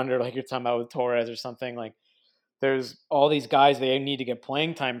 11th rounder, like you're talking about with Torres or something. Like, there's all these guys they need to get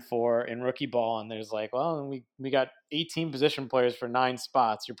playing time for in rookie ball, and there's like, well, we got 18 position players for 9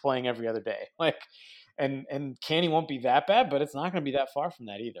 spots. You're playing every other day. Like, and Canny won't be that bad, but it's not going to be that far from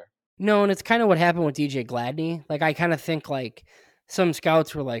that either. No, and it's kind of what happened with DJ Gladney. Like, I kind of think like some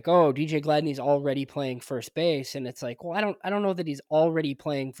scouts were like, "Oh, DJ Gladney's already playing first base," and it's like, well, I don't know that he's already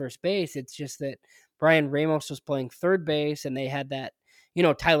playing first base. It's just that Brian Ramos was playing third base, and they had that.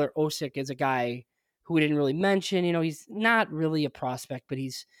 Tyler Osick is a guy who we didn't really mention. He's not really a prospect, but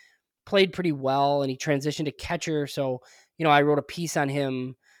he's played pretty well, and he transitioned to catcher. So, I wrote a piece on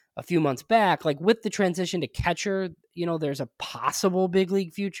him a few months back. Like, with the transition to catcher, there's a possible big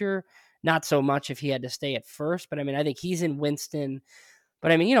league future. Not so much if he had to stay at first, but I mean, I think he's in Winston.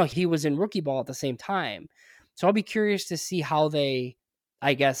 But I mean, he was in rookie ball at the same time. So I'll be curious to see how they,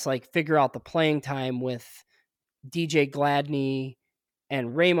 I guess, like figure out the playing time with DJ Gladney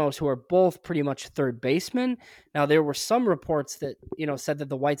and Ramos, who are both pretty much third basemen. Now, there were some reports that, said that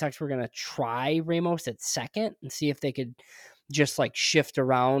the White Sox were going to try Ramos at second and see if they could just like shift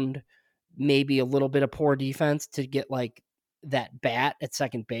around maybe a little bit of poor defense to get like that bat at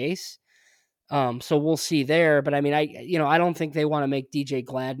second base. So we'll see there. But I mean, I don't think they want to make DJ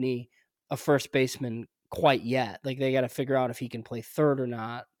Gladney a first baseman quite yet. Like, they got to figure out if he can play third or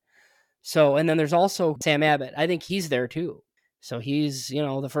not. So, and then there's also Sam Abbott. I think he's there too. So he's,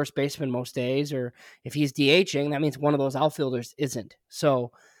 the first baseman most days, or if he's DHing, that means one of those outfielders isn't.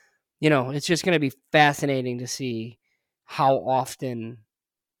 So, it's just going to be fascinating to see how often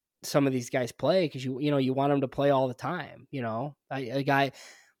some of these guys play, because you want them to play all the time. A guy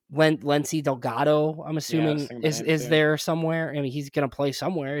Lency Delgado, I'm Yeah, I was assuming thinking about him is too. there somewhere. I mean, he's going to play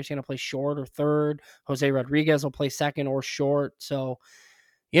somewhere. He's going to play short or third. Jose Rodriguez will play second or short. So,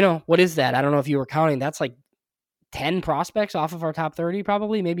 what is that? I don't know if you were counting. That's like 10 prospects off of our top 30,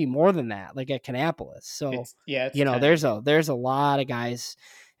 probably, maybe more than that, like at Kannapolis. So, It's 10. there's a lot of guys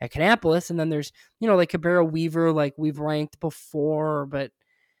at Kannapolis, and then there's, like Cabrera Weaver, like we've ranked before, but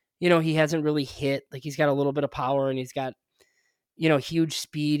he hasn't really hit. Like, he's got a little bit of power, and he's got, huge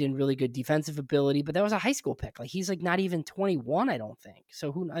speed and really good defensive ability, but that was a high school pick. Like, he's like not even 21, I don't think.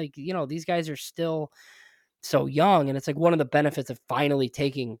 So these guys are still so young, and it's like one of the benefits of finally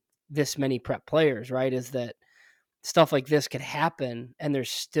taking this many prep players, right, is that stuff like this could happen and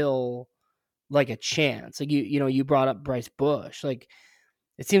there's still like a chance. Like, you brought up Bryce Bush. Like,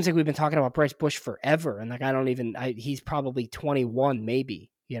 it seems like we've been talking about Bryce Bush forever, and like he's probably 21 maybe,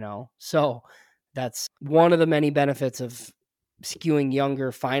 so that's one of the many benefits of skewing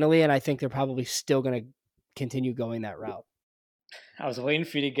younger finally, and I think they're probably still going to continue going that route. I was waiting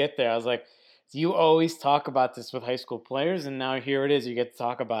for you to get there. I was like, you always talk about this with high school players, and now here it is. You get to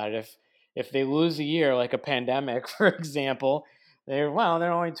talk about it. If they lose a year, like a pandemic, for example, they're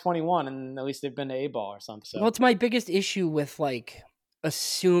only 21, and at least they've been to A-ball or something. So. Well, it's my biggest issue with like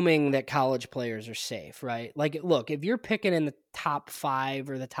assuming that college players are safe, right? Like, look, if you're picking in the top 5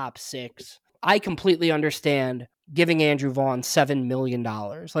 or the top 6, I completely understand giving Andrew Vaughn $7 million,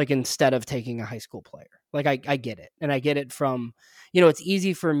 like, instead of taking a high school player. Like, I get it. And I get it from, it's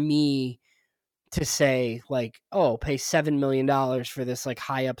easy for me to say, like, oh, pay $7 million for this like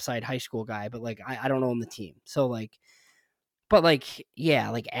high upside high school guy, but like, I don't own the team. So like, but like, yeah,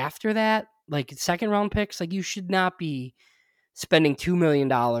 like after that, like second round picks, like you should not be spending $2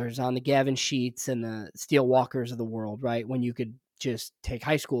 million on the Gavin Sheets and the Steele Walkers of the world, right? When you could just take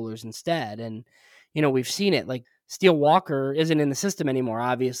high schoolers instead. And, we've seen it. Like, Steele Walker isn't in the system anymore,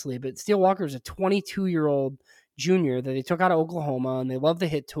 obviously, but Steele Walker is a 22-year-old junior that they took out of Oklahoma, and they love the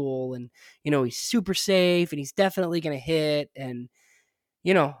hit tool, and, he's super safe, and he's definitely going to hit. And,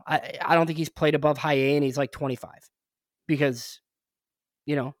 I don't think he's played above high A, and he's like 25 because,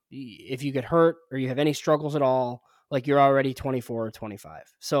 if you get hurt or you have any struggles at all, like, you're already 24 or 25.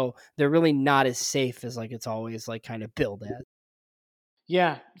 So they're really not as safe as like it's always like kind of billed as.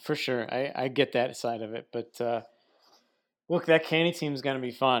 Yeah, for sure. I get that side of it. But look, that Candy team is going to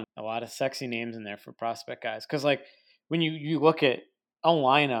be fun. A lot of sexy names in there for prospect guys. Because, like, when you look at a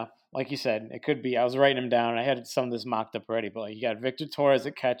lineup, like you said, it could be, I was writing them down. I had some of this mocked up already. But, like, you got Victor Torres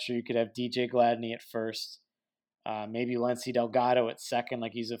at catcher. You could have DJ Gladney at first. Maybe Lency Delgado at second.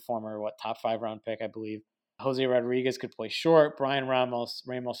 Like, he's a former, top 5 round pick, I believe. Jose Rodriguez could play short. Brian Ramos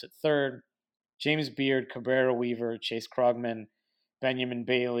at third. James Beard, Cabrera Weaver, Chase Krugman, Benjamin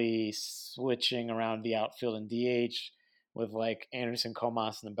Bailey switching around the outfield and DH with like Anderson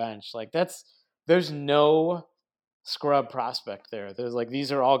Comas on the bench. Like, there's no scrub prospect there. There's like,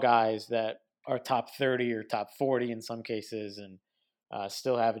 these are all guys that are top 30 or top 40 in some cases, and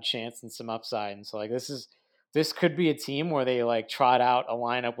still have a chance and some upside. And so like, this could be a team where they like trot out a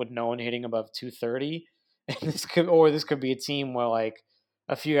lineup with no one hitting above 230. And this could be a team where like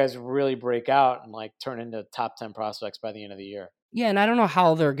a few guys really break out and like turn into top 10 prospects by the end of the year. Yeah, and I don't know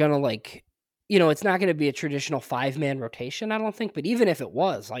how they're going to like, it's not going to be a traditional 5-man rotation, I don't think, but even if it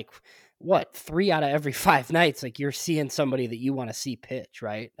was, like, what, 3 out of every 5 nights, like, you're seeing somebody that you want to see pitch,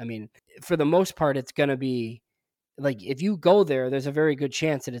 right? I mean, for the most part, it's going to be like, if you go there's a very good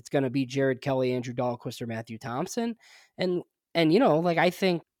chance that it's going to be Jared Kelly, Andrew Dahlquist, or Matthew Thompson. And like, I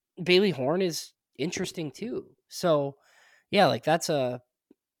think Bailey Horn is interesting too. So yeah, like, that's a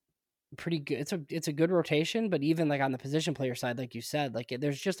pretty good, it's a good rotation. But even like on the position player side, like you said, like,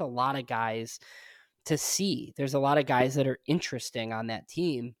 there's just a lot of guys to see. There's a lot of guys that are interesting on that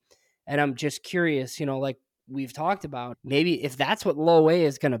team. And I'm just curious, like we've talked about, maybe if that's what low A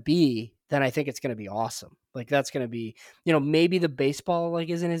is going to be, then I think it's going to be awesome. Like, that's going to be, maybe the baseball like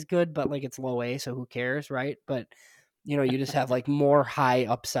isn't as good, but like, it's low A, so who cares, right? But you just have like more high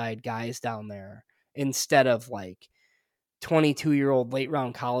upside guys down there instead of like 22-year-old late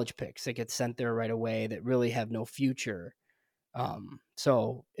round college picks that get sent there right away that really have no future.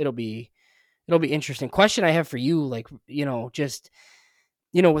 So it'll be interesting. Question I have for you, like, just,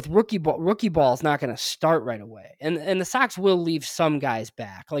 with rookie ball is not going to start right away. And the Sox will leave some guys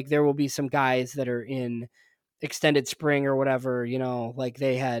back. Like, there will be some guys that are in extended spring or whatever, like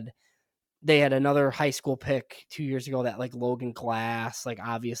they had they had another high school pick 2 years ago, that like Logan Glass. Like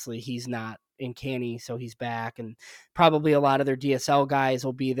obviously he's not in Canny, so he's back, and probably a lot of their DSL guys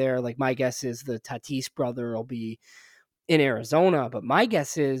will be there. Like my guess is the Tatis brother will be in Arizona, but my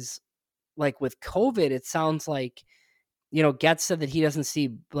guess is like with COVID, it sounds like, Getz said that he doesn't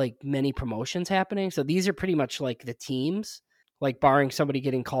see like many promotions happening. So these are pretty much like the teams, like barring somebody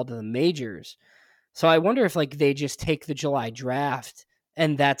getting called to the majors. So I wonder if like they just take the July draft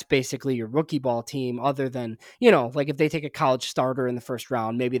and that's basically your rookie ball team, other than, like if they take a college starter in the first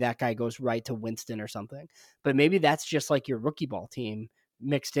round, maybe that guy goes right to Winston or something. But maybe that's just like your rookie ball team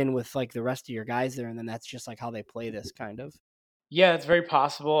mixed in with like the rest of your guys there. And then that's just like how they play this kind of. Yeah, it's very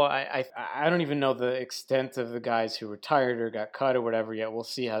possible. I don't even know the extent of the guys who retired or got cut or whatever yet. We'll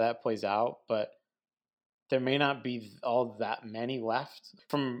see how that plays out, but there may not be all that many left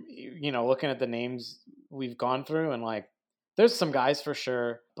from looking at the names we've gone through, and like there's some guys for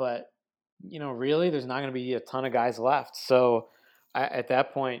sure, but really there's not going to be a ton of guys left. So at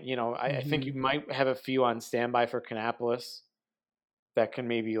that point, I think you might have a few on standby for Kannapolis that can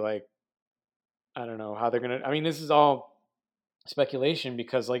maybe like, I don't know how they're going to, I mean, this is all speculation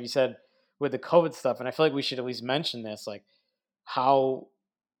because like you said with the COVID stuff, and I feel like we should at least mention this, like how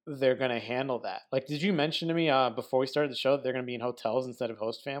they're going to handle that. Like, did you mention to me before we started the show that they're going to be in hotels instead of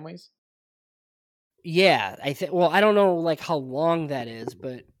host families? Yeah, well, I don't know like how long that is,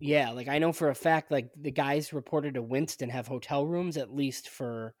 but yeah, like I know for a fact like the guys reported to Winston have hotel rooms at least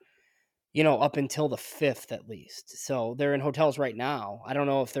for, up until the 5th at least. So they're in hotels right now. I don't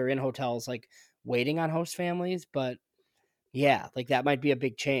know if they're in hotels like waiting on host families, but yeah, like that might be a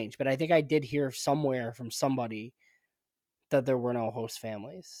big change. But I think I did hear somewhere from somebody that there were no host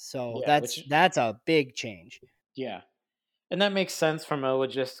families. So Yeah, that's a big change. yeah, and that makes sense from a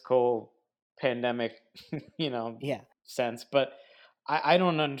logistical pandemic, Yeah. sense. But I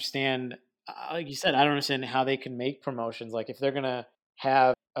don't understand. Like you said, I don't understand how they can make promotions. Like if they're gonna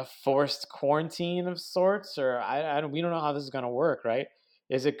have a forced quarantine of sorts, or I don't, we don't know how this is gonna work, right?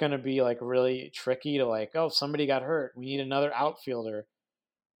 Is it gonna be like really tricky to like, oh, somebody got hurt, we need another outfielder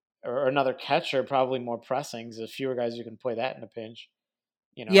or another catcher, probably more pressing. There's fewer guys who can play that in a pinch.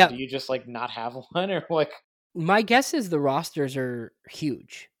 Yeah. Do you just like not have one, or like? My guess is the rosters are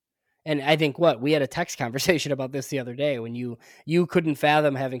huge. And I think we had a text conversation about this the other day when you couldn't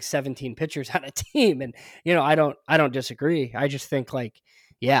fathom having 17 pitchers on a team. And, I don't disagree. I just think like,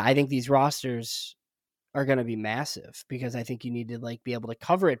 yeah, I think these rosters are going to be massive because I think you need to like be able to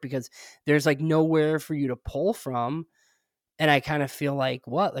cover it because there's like nowhere for you to pull from. And I kind of feel like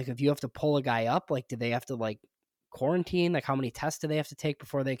like if you have to pull a guy up, like, do they have to like quarantine? Like how many tests do they have to take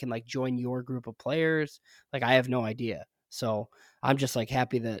before they can like join your group of players? Like, I have no idea. So I'm just like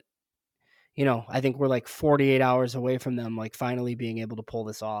happy that, I think we're like 48 hours away from them, like finally being able to pull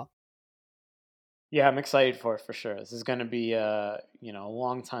this off. Yeah, I'm excited for it for sure. This is going to be a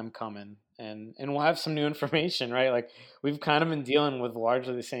long time coming, and we'll have some new information, right? Like we've kind of been dealing with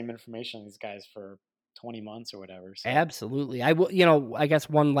largely the same information on these guys for 20 months or whatever. So Absolutely. I will, I guess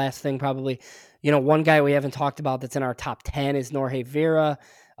one last thing probably, one guy we haven't talked about that's in our top 10 is Norge Vera.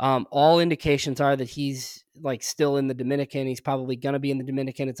 All indications are that he's like still in the Dominican. He's probably going to be in the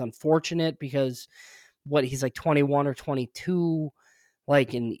Dominican. It's unfortunate because he's like 21 or 22,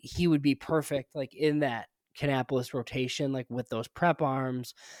 like, and he would be perfect like in that Kannapolis rotation, like with those prep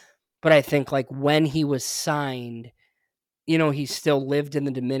arms. But I think like when he was signed, he still lived in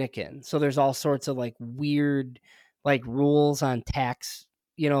the Dominican. So there's all sorts of like weird like rules on tax,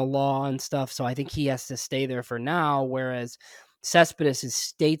 law and stuff. So I think he has to stay there for now. Whereas Cespedes is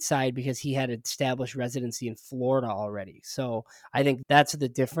stateside because he had established residency in Florida already. So I think that's the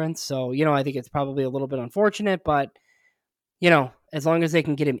difference. So, I think it's probably a little bit unfortunate, but as long as they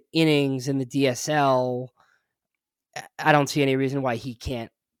can get him innings in the DSL, I don't see any reason why he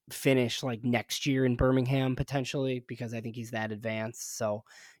can't finish like next year in Birmingham potentially because I think he's that advanced. So,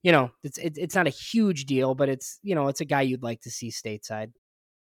 it's not a huge deal, but it's a guy you'd like to see stateside.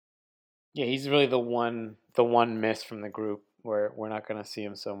 yeah, he's really the one miss from the group where we're not going to see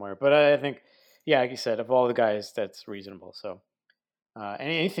him somewhere. But I think, yeah, like you said, of all the guys, that's reasonable. So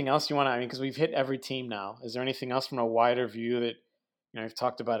anything else you want to? I mean, because we've hit every team now. Is there anything else from a wider view that we've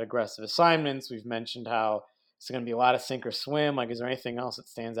talked about aggressive assignments? We've mentioned how it's going to be a lot of sink or swim. Like, is there anything else that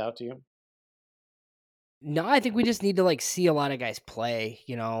stands out to you? No, I think we just need to like see a lot of guys play,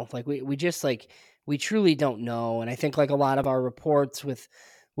 like we just like we truly don't know. And I think like a lot of our reports with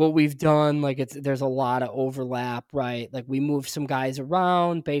what we've done, like there's a lot of overlap, right? Like we move some guys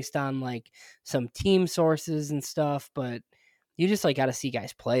around based on like some team sources and stuff, but you just like got to see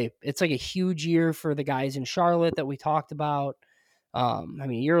guys play. It's like a huge year for the guys in Charlotte that we talked about. I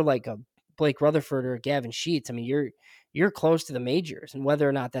mean, you're like Blake Rutherford or Gavin Sheets, I mean, you're close to the majors, and whether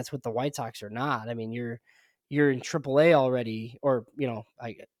or not that's with the White Sox or not, I mean, you're in AAA already, or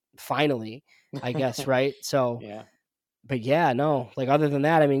finally, I guess, right? So, Yeah. but yeah, no, like other than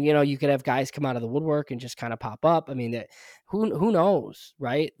that, I mean, you could have guys come out of the woodwork and just kind of pop up. I mean, that who knows,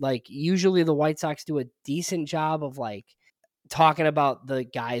 right? Like usually the White Sox do a decent job of like talking about the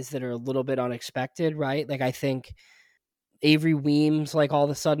guys that are a little bit unexpected, right? Like I think Avery Weems, like all of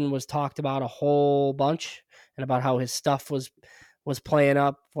a sudden was talked about a whole bunch and about how his stuff was playing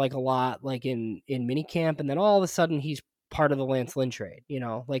up like a lot, like in minicamp, and then all of a sudden he's part of the Lance Lynn trade.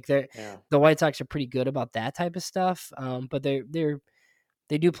 Like the White Sox are pretty good about that type of stuff, but they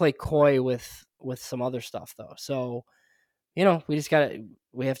do play coy with some other stuff though. So we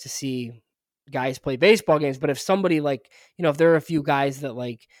have to see guys play baseball games. But if somebody like, if there are a few guys that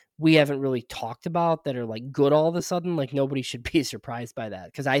like we haven't really talked about that are like good all of a sudden, like nobody should be surprised by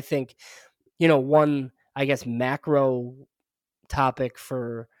that. Cause I think, one, I guess, macro topic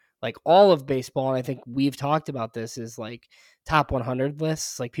for like all of baseball, and I think we've talked about this, is like top 100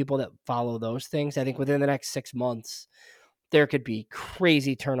 lists, like people that follow those things. I think within the next 6 months, there could be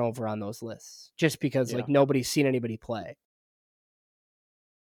crazy turnover on those lists just because like nobody's seen anybody play.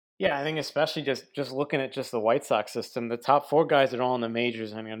 Yeah, I think especially just looking at just the White Sox system, the top 4 guys are all in the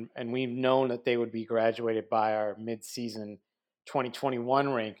majors, and we've known that they would be graduated by our mid-season 2021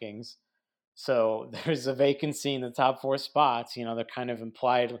 rankings. So there's a vacancy in the top 4 spots. They're kind of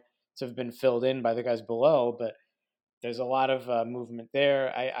implied to have been filled in by the guys below, but there's a lot of movement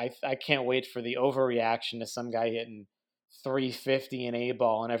there. I can't wait for the overreaction to some guy hitting 350 in A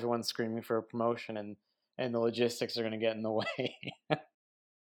ball and everyone's screaming for a promotion, and the logistics are going to get in the way.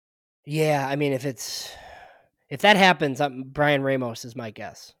 Yeah, I mean, if that happens, Brian Ramos is my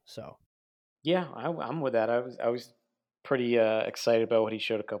guess. So Yeah, I'm with that. I was pretty excited about what he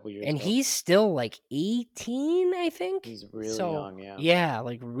showed a couple years and ago. he's still like 18, I think. He's really young, yeah. Yeah,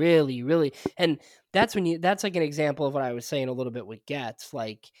 like really, really, and that's like an example of what I was saying a little bit with Getz.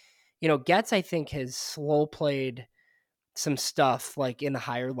 Like, Getz, I think, has slow played some stuff like in the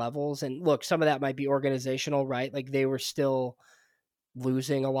higher levels, and look, some of that might be organizational, right? Like they were still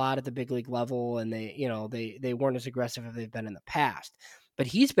losing a lot at the big league level, and they weren't as aggressive as they've been in the past. But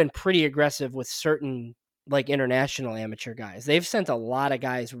he's been pretty aggressive with certain like international amateur guys. They've sent a lot of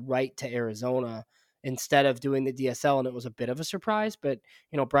guys right to Arizona instead of doing the DSL, and it was a bit of a surprise. But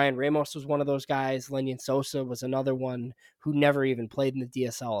Brian Ramos was one of those guys. Lenyon Sosa was another one who never even played in the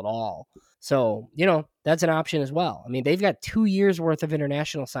DSL at all. So that's an option as well. I mean, they've got 2 years worth of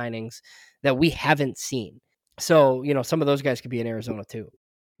international signings that we haven't seen. So, some of those guys could be in Arizona too.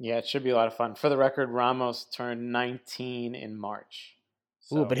 Yeah, it should be a lot of fun. For the record, Ramos turned 19 in March.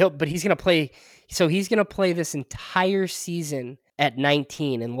 So. Ooh, but he's going to play. So he's going to play this entire season at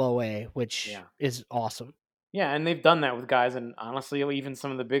 19 in low A, which is awesome. Yeah, and they've done that with guys, and honestly, even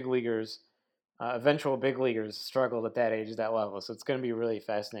some of the big leaguers, eventual big leaguers, struggled at that age, at that level. So it's going to be a really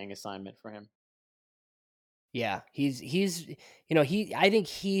fascinating assignment for him. Yeah, he's I think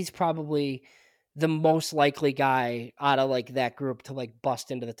he's probably the most likely guy out of like that group to like bust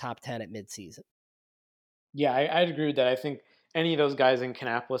into the top 10 at midseason. Yeah, I'd agree with that. I think any of those guys in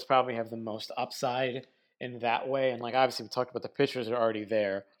Kannapolis probably have the most upside in that way. And like obviously we talked about the pitchers are already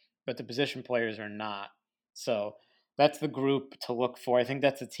there, but the position players are not. So that's the group to look for. I think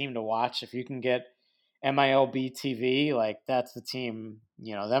that's the team to watch. If you can get MILB TV, like that's the team.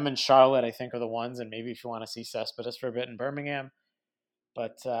 Them and Charlotte, I think, are the ones. And maybe if you want to see Cespedes for a bit in Birmingham.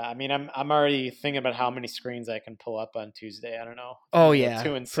 But I mean, I'm already thinking about how many screens I can pull up on Tuesday. I don't know. Oh yeah,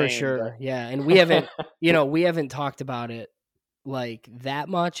 too insane, for sure. But... Yeah, and we haven't, we haven't talked about it like that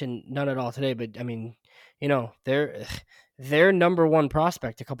much, and none at all today. But I mean, their number one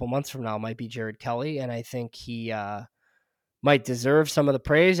prospect a couple months from now might be Jared Kelly, and I think he might deserve some of the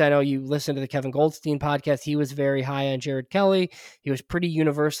praise. I know you listened to the Kevin Goldstein podcast. He was very high on Jared Kelly. He was pretty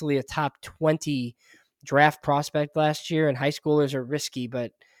universally a top 20 draft prospect last year, and high schoolers are risky,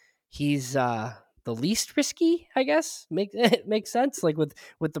 but he's the least risky, I guess. It makes sense, like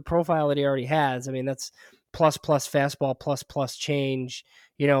with the profile that he already has. I mean, that's plus fastball, plus change,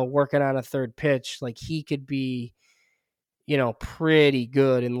 working on a third pitch. Like he could be, pretty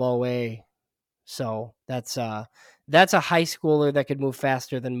good in low A. So that's a high schooler that could move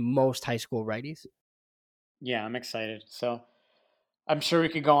faster than most high school righties. Yeah, I'm excited. So I'm sure we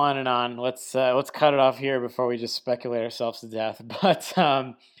could go on and on. Let's cut it off here before we just speculate ourselves to death. But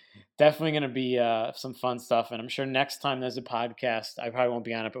definitely going to be some fun stuff. And I'm sure next time there's a podcast, I probably won't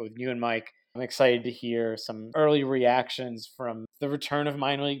be on it, but with you and Mike, I'm excited to hear some early reactions from the return of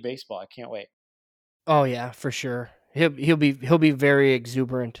minor league baseball. I can't wait. Oh yeah, for sure. He'll be very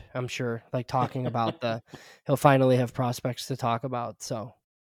exuberant, I'm sure. Like talking about he'll finally have prospects to talk about. So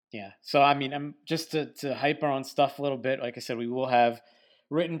yeah. So I mean, I'm just to hype our own stuff a little bit. Like I said, we will have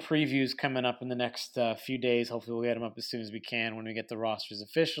written previews coming up in the next few days. Hopefully, we'll get them up as soon as we can when we get the rosters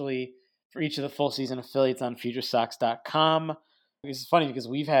officially for each of the full season affiliates on FutureSox.com. It's funny because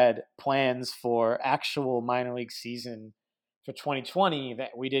we've had plans for actual minor league season for 2020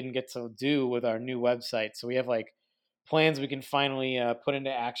 that we didn't get to do with our new website. So we have like plans we can finally put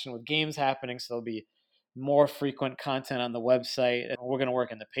into action with games happening. So there'll be more frequent content on the website. And we're going to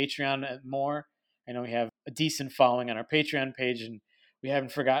work on the Patreon more. I know we have a decent following on our Patreon page, and we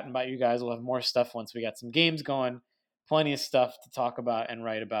haven't forgotten about you guys. We'll have more stuff once we got some games going. Plenty of stuff to talk about and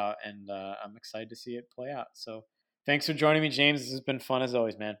write about, and I'm excited to see it play out. So thanks for joining me, James. This has been fun as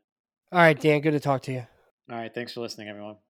always, man. all right, Dan, good to talk to you. All right, thanks for listening, everyone.